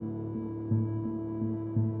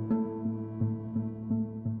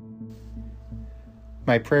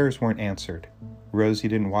My prayers weren't answered. Rosie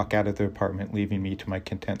didn't walk out of the apartment, leaving me to my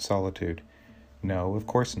content solitude. No, of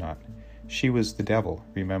course not. She was the devil,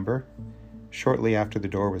 remember? Shortly after the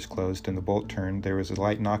door was closed and the bolt turned, there was a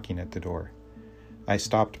light knocking at the door. I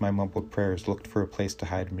stopped my mumbled prayers, looked for a place to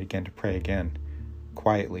hide, and began to pray again,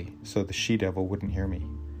 quietly, so the she-devil wouldn't hear me.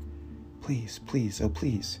 Please, please, oh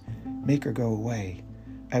please, make her go away.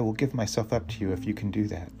 I will give myself up to you if you can do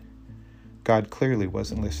that. God clearly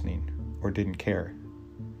wasn't listening, or didn't care.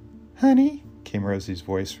 Honey, came Rosie's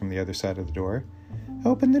voice from the other side of the door.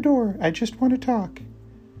 Open the door. I just want to talk.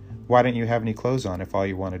 Why don't you have any clothes on if all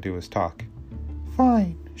you want to do is talk?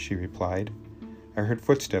 Fine, she replied. I heard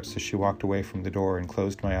footsteps as she walked away from the door and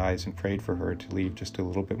closed my eyes and prayed for her to leave just a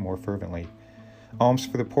little bit more fervently. Alms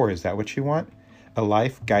for the poor, is that what you want? A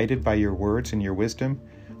life guided by your words and your wisdom?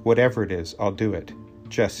 Whatever it is, I'll do it.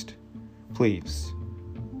 Just, please.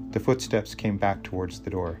 The footsteps came back towards the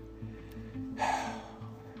door.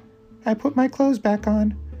 I put my clothes back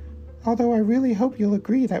on, although I really hope you'll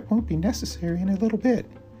agree that won't be necessary in a little bit.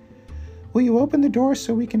 Will you open the door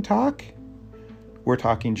so we can talk? We're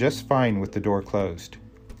talking just fine with the door closed.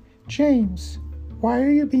 James, why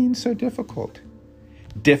are you being so difficult?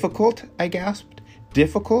 Difficult? I gasped.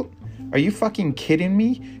 Difficult? Are you fucking kidding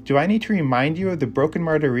me? Do I need to remind you of the broken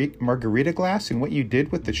margarita glass and what you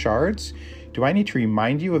did with the shards? Do I need to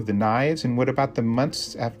remind you of the knives and what about the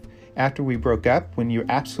months after we broke up when you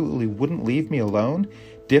absolutely wouldn't leave me alone?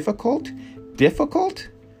 Difficult? Difficult?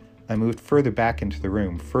 I moved further back into the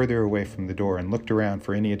room, further away from the door, and looked around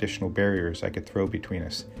for any additional barriers I could throw between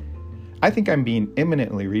us. I think I'm being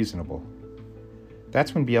eminently reasonable.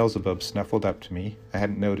 That's when Beelzebub snuffled up to me. I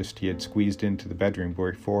hadn't noticed he had squeezed into the bedroom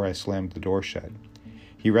before I slammed the door shut.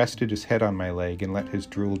 He rested his head on my leg and let his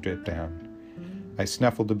drool drip down. I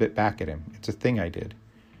snuffled a bit back at him. It's a thing I did.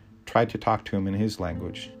 Tried to talk to him in his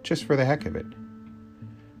language, just for the heck of it.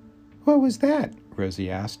 What was that? Rosie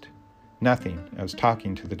asked. Nothing. I was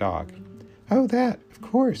talking to the dog. Oh, that, of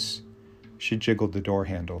course. She jiggled the door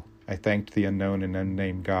handle. I thanked the unknown and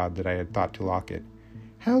unnamed God that I had thought to lock it.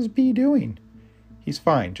 How's Bee doing? He's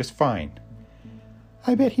fine, just fine.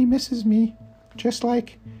 I bet he misses me, just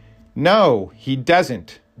like... No, he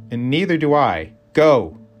doesn't, and neither do I.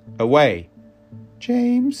 Go. Away.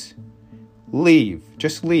 James? Leave.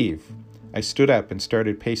 Just leave. I stood up and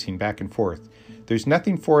started pacing back and forth. There's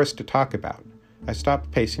nothing for us to talk about. I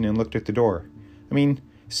stopped pacing and looked at the door. I mean,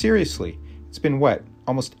 seriously, it's been what,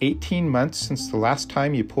 almost 18 months since the last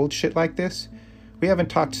time you pulled shit like this? We haven't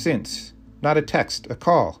talked since. Not a text, a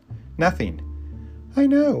call. Nothing. I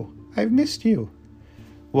know. I've missed you.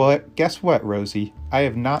 Well, guess what, Rosie? I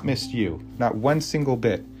have not missed you. Not one single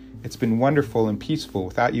bit. It's been wonderful and peaceful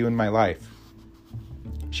without you in my life.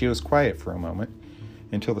 She was quiet for a moment,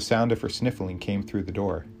 until the sound of her sniffling came through the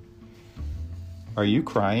door. Are you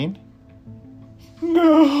crying?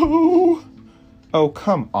 No. Oh,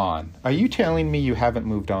 come on. Are you telling me you haven't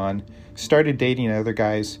moved on? Started dating other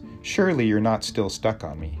guys? Surely you're not still stuck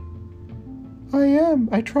on me. I am.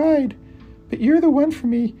 I tried. But you're the one for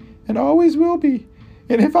me, and always will be.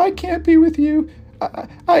 And if I can't be with you,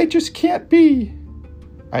 I just can't be.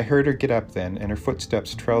 I heard her get up then, and her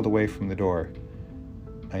footsteps trailed away from the door.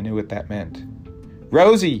 I knew what that meant.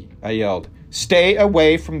 Rosie, I yelled, stay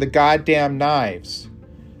away from the goddamn knives.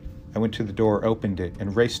 I went to the door, opened it,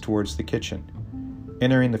 and raced towards the kitchen.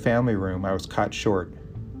 Entering the family room, I was caught short.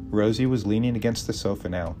 Rosie was leaning against the sofa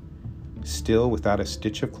now, still without a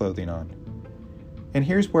stitch of clothing on. And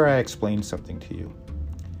here's where I explain something to you.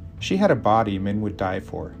 She had a body men would die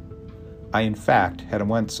for. I, in fact, had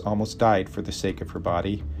once almost died for the sake of her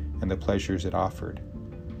body and the pleasures it offered.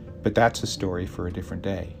 But that's a story for a different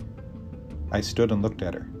day. I stood and looked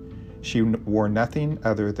at her. She wore nothing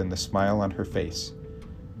other than the smile on her face.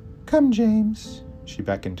 Come, James, she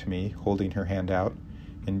beckoned to me, holding her hand out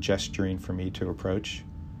and gesturing for me to approach.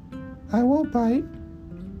 I won't bite.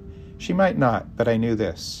 She might not, but I knew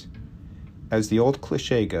this. As the old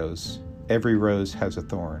cliché goes, every rose has a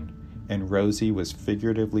thorn, and Rosie was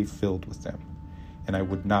figuratively filled with them, and I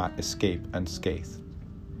would not escape unscathed.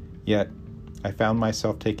 Yet, I found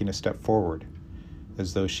myself taking a step forward,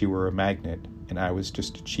 as though she were a magnet and I was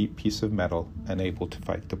just a cheap piece of metal unable to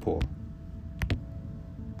fight the pull.